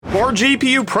More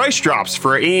GPU price drops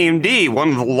for AMD. One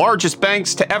of the largest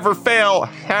banks to ever fail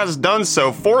has done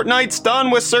so. Fortnite's done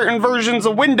with certain versions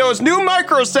of Windows, new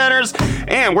Micro Centers,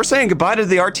 and we're saying goodbye to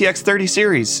the RTX 30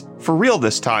 series. For real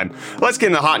this time. Let's get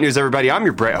into the hot news, everybody. I'm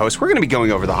your Brett host. We're going to be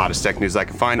going over the hottest tech news I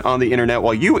can find on the internet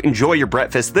while you enjoy your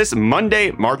breakfast this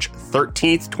Monday, March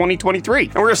 13th, 2023.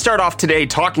 And we're going to start off today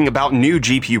talking about new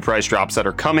GPU price drops that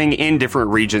are coming in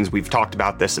different regions. We've talked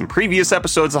about this in previous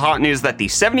episodes of hot news that the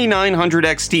 7900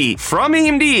 XT from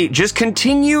AMD just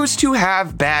continues to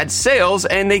have bad sales,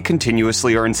 and they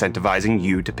continuously are incentivizing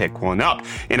you to pick one up.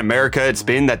 In America, it's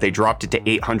been that they dropped it to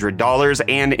 $800,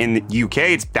 and in the UK,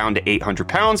 it's down to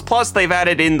 £800. Plus, they've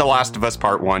added in The Last of Us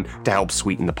Part 1 to help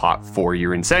sweeten the pot for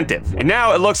your incentive. And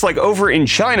now it looks like over in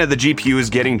China, the GPU is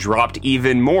getting dropped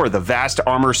even more. The Vast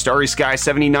Armor Starry Sky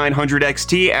 7900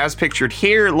 XT, as pictured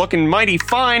here, looking mighty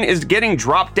fine, is getting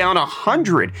dropped down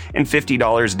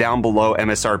 $150 down below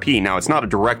MSRP. Now, it's not a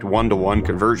direct one-to-one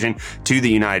conversion to the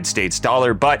United States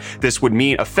dollar, but this would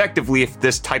mean effectively if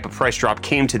this type of price drop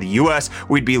came to the US,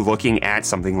 we'd be looking at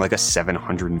something like a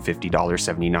 $750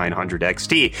 7900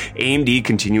 XT. AMD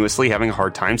continuously having a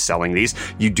hard time selling these.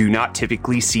 You do not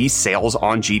typically see sales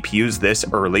on GPUs this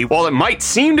early. While it might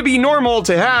seem to be normal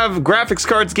to have graphics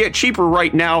cards get cheaper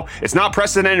right now, it's not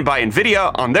precedented by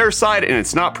Nvidia on their side, and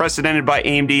it's not precedented by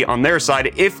AMD on their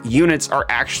side if units are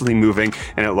actually moving,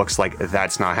 and it looks like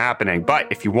that's not happening.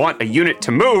 But if you want a unit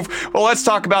to move, well, let's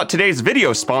talk about today's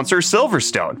video sponsor,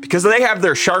 Silverstone, because they have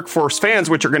their Shark Force fans,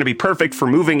 which are going to be perfect for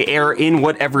moving air in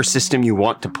whatever system you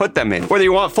want to put them in. Whether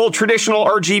you want full traditional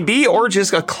RGB or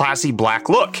just a classy black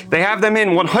look. They have them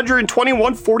in 120,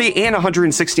 140, and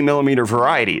 160 millimeter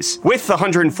varieties, with the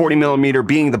 140 millimeter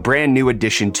being the brand new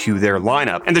addition to their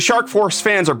lineup. And the Shark Force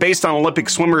fans are based on Olympic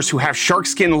swimmers who have shark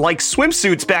skin-like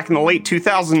swimsuits back in the late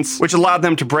 2000s, which allowed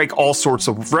them to break all sorts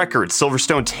of records.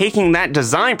 Silverstone taking that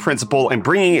design principle and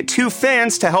bringing it to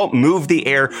fans to help move the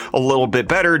air a little bit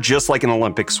better, just like an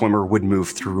Olympic swimmer would move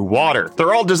through water.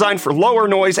 They're all designed for lower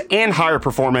noise and higher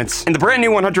performance, and the brand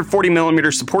new 140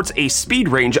 millimeter supports a speed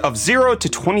range of 0 to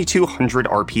 2200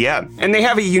 RPM. And they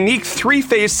have a unique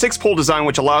 3-phase 6-pole design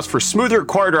which allows for smoother,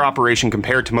 quieter operation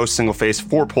compared to most single-phase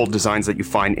 4-pole designs that you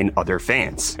find in other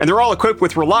fans. And they're all equipped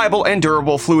with reliable and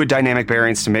durable fluid dynamic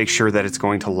bearings to make sure that it's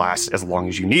going to last as long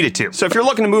as you need it to. So if you're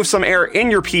looking to move some air in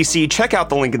your PC, check out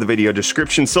the link in the video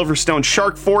description. Silverstone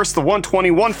Shark Force, the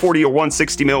 120, 140, or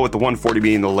 160 mil, with the 140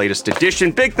 being the latest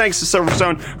edition. Big thanks to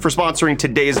Silverstone for sponsoring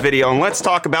today's video, and let's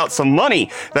talk about some money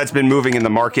that's been moving in the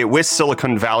market with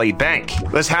Silicon Valley Bank.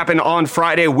 This happened on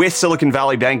Friday with Silicon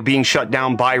Valley Bank being shut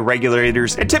down by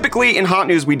regulators. And typically in hot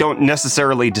news, we don't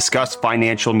necessarily discuss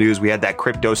financial news. We had that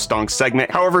crypto stonk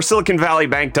segment. However, Silicon Valley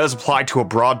Bank does apply to a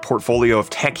broad portfolio of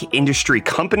tech industry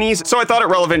companies. So I thought it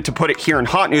relevant to put it here in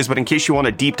hot news. But in case you want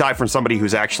a deep dive from somebody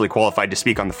who's actually qualified to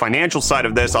speak on the financial side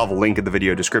of this, I'll have a link in the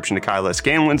video description to Kyla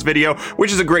Scanlon's video,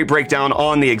 which is a great breakdown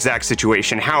on the exact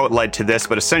situation, how it led to this.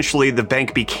 But essentially, the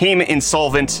bank became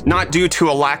insolvent, not due to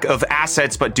a lack of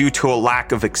assets, but due to a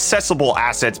lack of accessible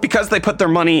assets, because they put their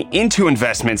money into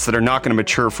investments that are not going to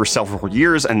mature for several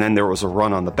years, and then there was a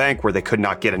run on the bank where they could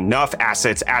not get enough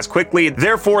assets as quickly.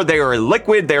 Therefore, they are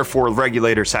illiquid. Therefore,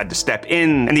 regulators had to step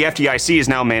in, and the FDIC is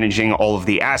now managing all of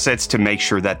the assets to make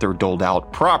sure that they're doled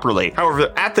out properly.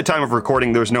 However, at the time of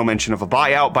recording, there's no mention of a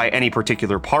buyout by any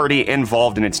particular party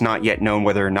involved, and it's not yet known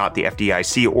whether or not the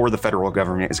FDIC or the federal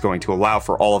government is going to allow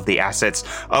for all of the assets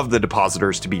of the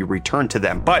depositors to be returned to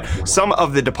them. But some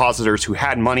of the depositors who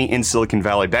had money in Silicon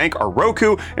Valley Bank are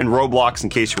Roku and Roblox. In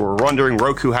case you were wondering,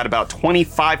 Roku had about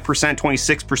 25%,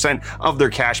 26% of their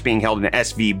cash being held in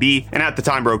SVB. And at the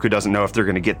time, Roku doesn't know if they're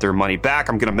going to get their money back.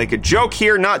 I'm going to make a joke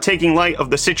here, not taking light of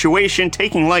the situation,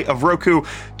 taking light of Roku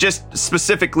just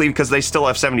specifically because they still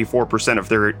have 74% of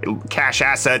their cash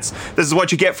assets. This is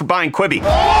what you get for buying Quibi.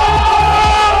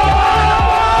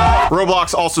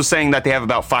 Roblox also saying that they have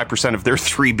about 5% of their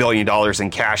 $3 billion in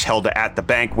cash held at the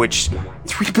bank, which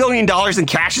 $3 billion in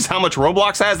cash is how much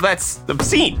Roblox has? That's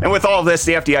obscene. And with all of this,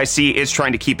 the FDIC is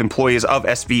trying to keep employees of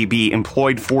SVB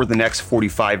employed for the next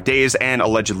 45 days, and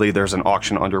allegedly there's an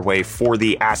auction underway for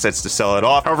the assets to sell it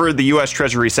off. However, the U.S.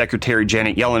 Treasury Secretary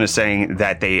Janet Yellen is saying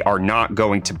that they are not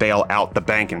going to bail out the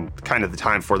bank, and kind of the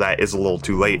time for that is a little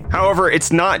too late. However,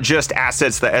 it's not just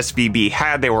assets that SVB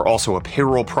had. They were also a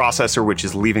payroll processor, which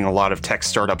is leaving a lot lot of tech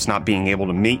startups not being able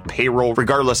to meet payroll,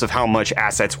 regardless of how much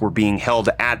assets were being held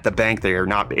at the bank. They are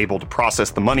not able to process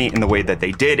the money in the way that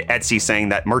they did. Etsy saying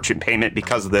that merchant payment,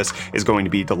 because of this, is going to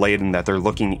be delayed and that they're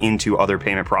looking into other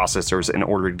payment processors in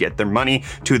order to get their money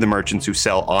to the merchants who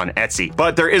sell on Etsy.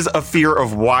 But there is a fear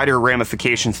of wider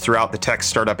ramifications throughout the tech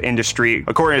startup industry.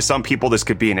 According to some people, this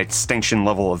could be an extinction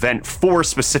level event for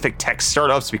specific tech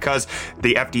startups because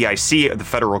the FDIC, the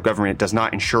federal government, does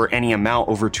not insure any amount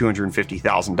over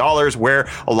 $250,000, where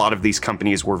a lot of these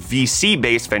companies were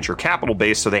VC-based, venture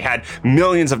capital-based, so they had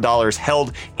millions of dollars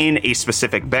held in a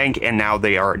specific bank, and now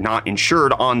they are not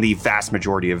insured on the vast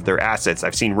majority of their assets.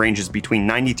 I've seen ranges between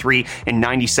 93 and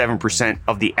 97%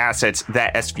 of the assets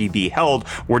that SVB held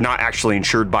were not actually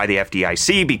insured by the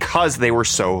FDIC because they were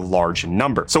so large in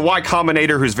number. So Y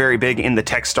Combinator, who's very big in the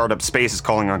tech startup space, is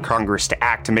calling on Congress to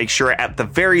act to make sure, at the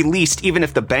very least, even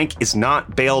if the bank is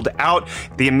not bailed out,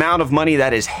 the amount of money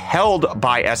that is held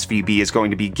by SVB is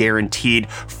going to be guaranteed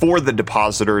for the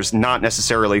depositors, not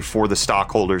necessarily for the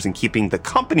stockholders and keeping the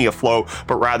company afloat,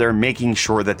 but rather making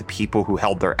sure that the people who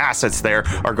held their assets there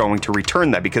are going to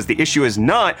return that. Because the issue is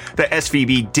not that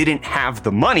SVB didn't have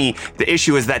the money, the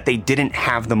issue is that they didn't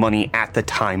have the money at the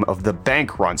time of the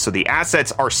bank run. So the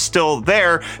assets are still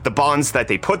there. The bonds that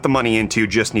they put the money into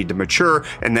just need to mature,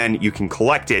 and then you can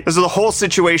collect it. So the whole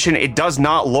situation, it does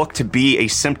not look to be a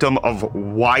symptom of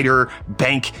wider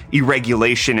bank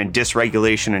irregulation and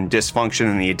dysregulation and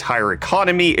dysfunction in the entire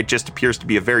economy. It just appears to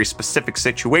be a very specific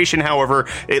situation. However,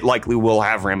 it likely will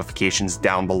have ramifications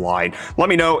down the line. Let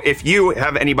me know if you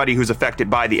have anybody who's affected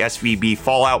by the SVB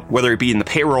fallout, whether it be in the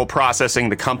payroll processing,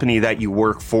 the company that you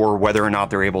work for, whether or not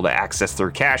they're able to access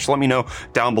their cash. Let me know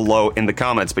down below in the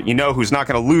comments. But you know who's not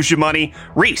going to lose you money?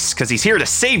 Reese, because he's here to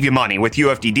save you money with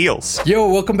UFD Deals. Yo,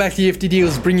 welcome back to UFD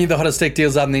Deals, bringing you the hottest tech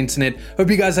deals out on the internet. Hope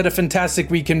you guys had a fantastic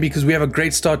weekend because we have a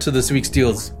great start to this week's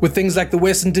deals with things like the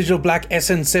Western Digital Black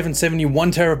SN770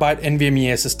 1TB NVMe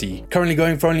SSD, currently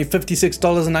going for only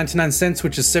 $56.99,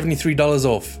 which is $73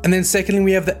 off. And then secondly,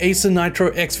 we have the Acer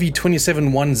Nitro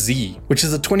XV271Z, which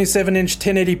is a 27-inch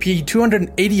 1080p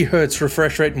 280Hz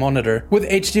refresh rate monitor with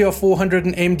HDR400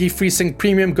 and AMD FreeSync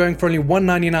Premium, going for only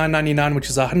 $199.99, which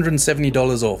is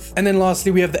 $170 off. And then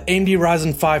lastly, we have the AMD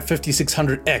Ryzen 5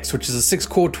 5600X, which is a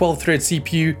 6-core 12-thread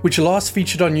CPU, which last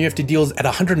featured on UFD Deals at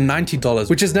 $190,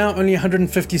 which is now only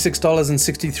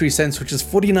 $156.63, which is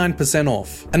 49%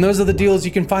 off. And those are the deals.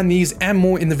 You can find these and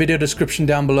more in the video description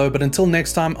down below. But until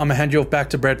next time, I'm gonna hand you off back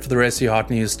to Brett for the rest of your hot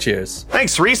news. Cheers.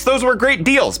 Thanks, Reese. Those were great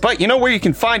deals. But you know where you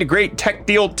can find a great tech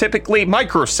deal? Typically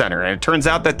Micro Center. And it turns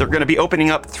out that they're going to be opening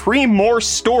up 3 more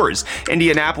stores.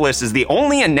 Indianapolis is the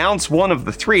only announced one of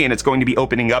the 3, and it's going to be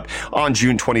opening up on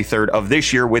June 23rd of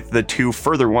this year, with the 2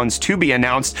 further ones to be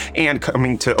announced and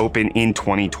coming to open in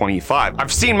 2025.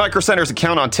 I've seen Micro Center's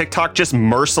account on TikTok just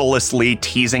mercilessly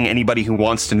teasing anybody who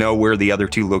wants to know where the other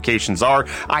 2 locations are.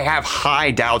 I have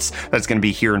high doubts that it's going to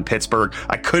be here in Pittsburgh.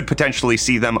 I could potentially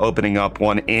see them opening up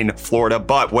one in Florida,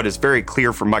 but what is very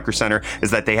clear from Micro Center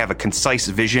is that they have a concise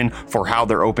vision for how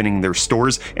they're opening their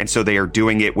stores, and so they are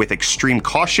doing it with extreme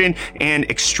caution and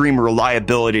extreme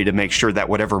reliability to make sure that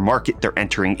whatever market they're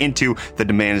entering into, the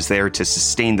demand is there to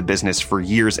sustain the business for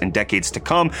years and decades to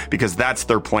come, because that's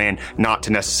their plan, not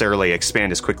to necessarily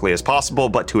expand as quickly as possible,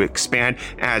 but to expand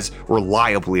as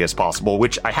reliably as possible,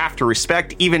 which I have to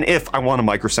respect, even if I want a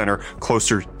Micro Center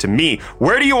closer to me.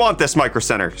 Where do you want this Micro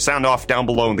Center? Sound off down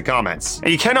below in the comments.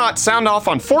 And you cannot sound off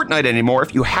on Fortnite anymore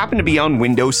if you happen to be on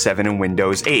Windows 7 and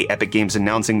Windows 8. Epic Games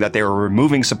announcing that they are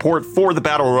removing support for the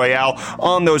Battle Royale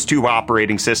on those 2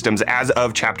 operating systems as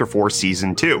of Chapter 4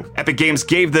 Season 2. Epic Games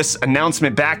gave this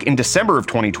announcement back in December of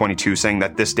 2022, saying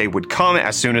that this day would come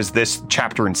as soon as this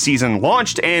chapter and season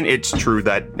launched, and it's true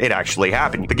that it actually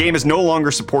happened. The game is no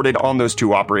longer supported on those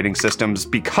 2 operating systems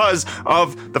because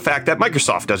of the fact that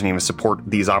Microsoft doesn't even support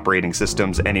these operating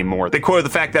systems anymore. They quoted the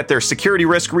fact that there's security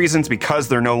risk reasons because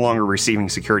they're no longer receiving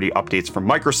security updates from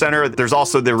Micro Center. There's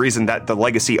also the reason that the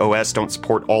legacy OS don't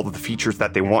support all of the features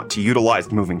that they want to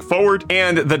utilize moving forward,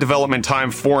 and the development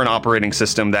time for an operating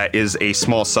system that is a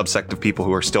small subset of people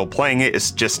who are still playing it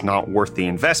is just not worth the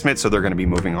investment, so they're going to be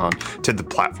moving on to the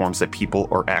platforms that people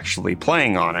are actually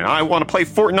playing on. And I want to play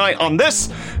Fortnite on this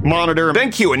monitor.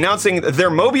 BenQ announcing their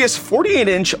Mobius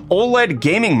 48-inch OLED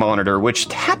gaming monitor, which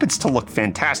happens to look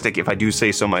fantastic if I do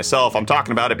say so myself. I'm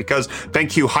talking about it because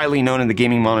BenQ, highly known in the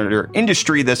gaming monitor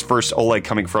industry, this first OLED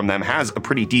coming from them has a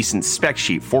pretty decent spec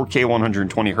sheet. 4K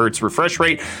 120Hz refresh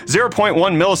rate, 0.1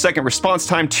 millisecond response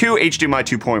time, 2 HDMI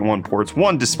 2.1 ports,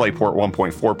 1 DisplayPort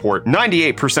 1.4 port,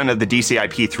 98% of the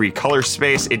DCI-P3 color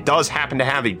space. It does happen to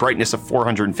have a brightness of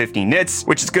 450 nits,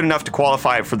 which is good enough to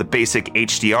qualify for the basic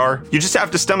HDR. You just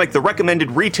have to stomach like the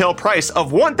recommended retail price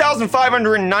of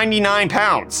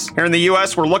 £1,599. Here in the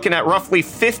US, we're looking at roughly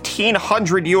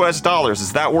 $1,500 US.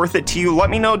 Is that worth it to you? Let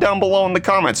me know down below in the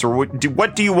comments, or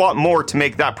what do you want more to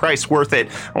make that price worth it?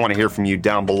 I want to hear from you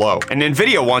down below. And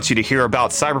NVIDIA wants you to hear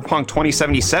about Cyberpunk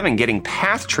 2077 getting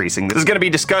path tracing. This is going to be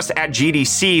discussed at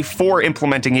GDC for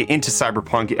implementing it into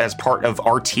Cyberpunk as part of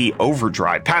RT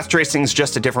Overdrive. Path tracing is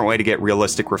just a different way to get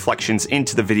realistic reflections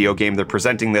into the video game. They're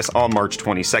presenting this on March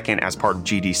 22nd as part of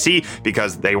GDC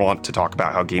because they want to talk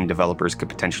about how game developers could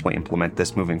potentially implement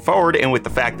this moving forward. And with the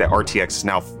fact that RTX is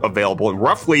now available in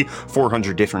roughly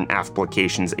 400 different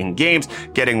applications in games,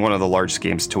 getting one of the largest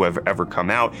games to have ever come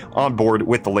out on board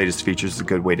with the latest features is a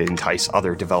good way to entice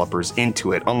other developers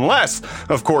into it. Unless,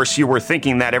 of course, you were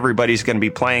thinking that everybody's going to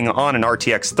be playing on an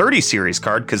RTX 30 series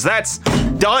card, because that's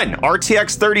done.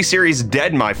 RTX 30 series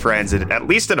dead, my friends. At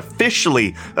least it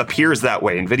officially appears that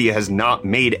way. NVIDIA has not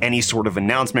made any sort of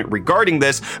announcement regarding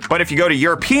this, but if you go to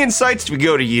European sites, if you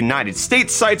go to United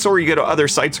States sites, or you go to other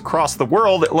sites across the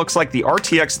world, it looks like the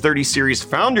RTX 30 series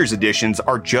Founders Editions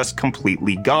are just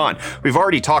completely gone. We've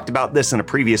already talked about this in a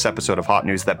previous episode of Hot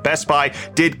News that Best Buy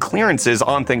did clearances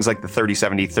on things like the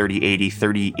 3070, 3080,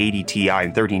 3080 Ti,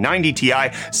 and 3090 Ti,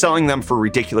 selling them for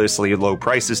ridiculously low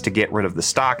prices to get rid of the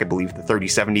stock. I believe the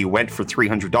 3070 went for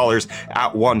 $300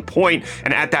 at one point,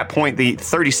 and at that point, the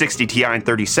 3060 Ti and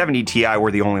 3070 Ti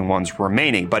were the only ones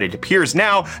remaining. But it appears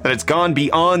now that it's gone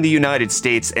beyond the United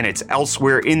States and it's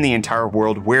elsewhere in the entire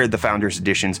world where the Founders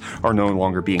Editions are no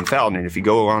longer being found. And if you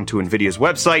go onto NVIDIA's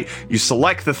website, you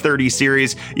select the 30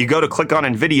 series, you go to click on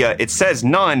NVIDIA, it says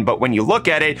none, but when you look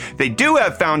at it, they do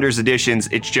have Founders Editions.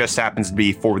 It just happens to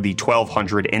be for the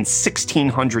 $1,200 and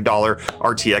 $1,600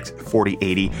 RTX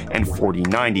 4080 and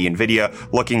 4090.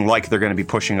 NVIDIA looking like they're going to be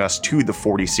pushing us to the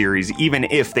 40 series, even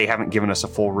if they haven't given us a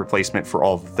full replacement for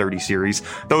all of the 30 series.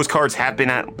 Those cards have been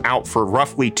out for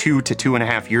roughly 2 to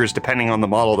 2.5 years, depending on the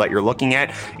model that you're looking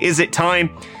at. Is it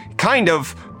time? Kind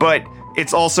of, but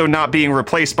it's also not being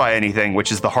replaced by anything,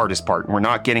 which is the hardest part. We're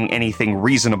not getting anything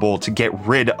reasonable to get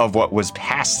rid of what was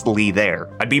pastly there.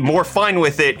 I'd be more fine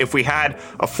with it if we had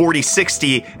a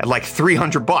 4060 at like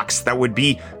 $300. That would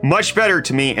be much better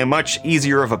to me and much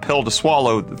easier of a pill to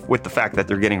swallow with the fact that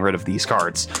they're getting rid of these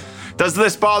cards. Does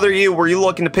this bother you? Were you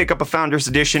looking to pick up a Founders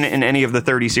Edition in any of the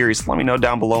 30 series? Let me know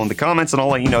down below in the comments, and I'll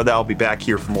let you know that I'll be back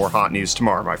here for more hot news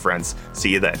tomorrow, my friends. See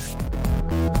you then.